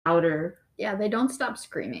louder. Yeah, they don't stop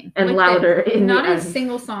screaming. And louder in the end. Not a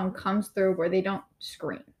single song comes through where they don't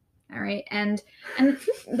scream. All right, and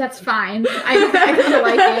that's fine. I kind of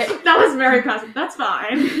like it. That was very passive. That's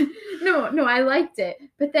fine. No, I liked it.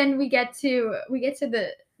 But then we get to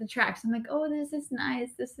the tracks. I'm like, oh, this is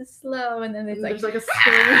nice. This is slow, and then there's like a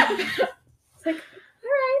scream. It's like, all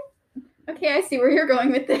right, okay, I see where you're going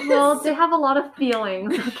with this. Well, they have a lot of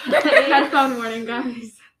feelings. Okay. Headphone warning,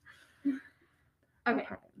 guys. Okay,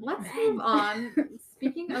 let's move on.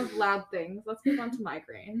 Speaking of loud things, let's move on to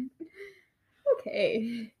migraine.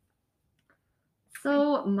 Okay.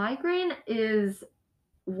 So, Migraine is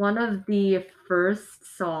one of the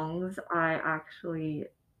first songs I actually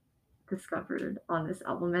discovered on this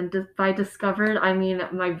album. And by discovered, I mean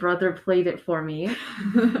my brother played it for me.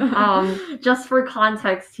 Just for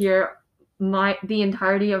context here, the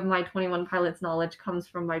entirety of my 21 Pilots knowledge comes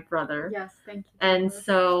from my brother. Yes, thank you. And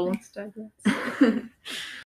so...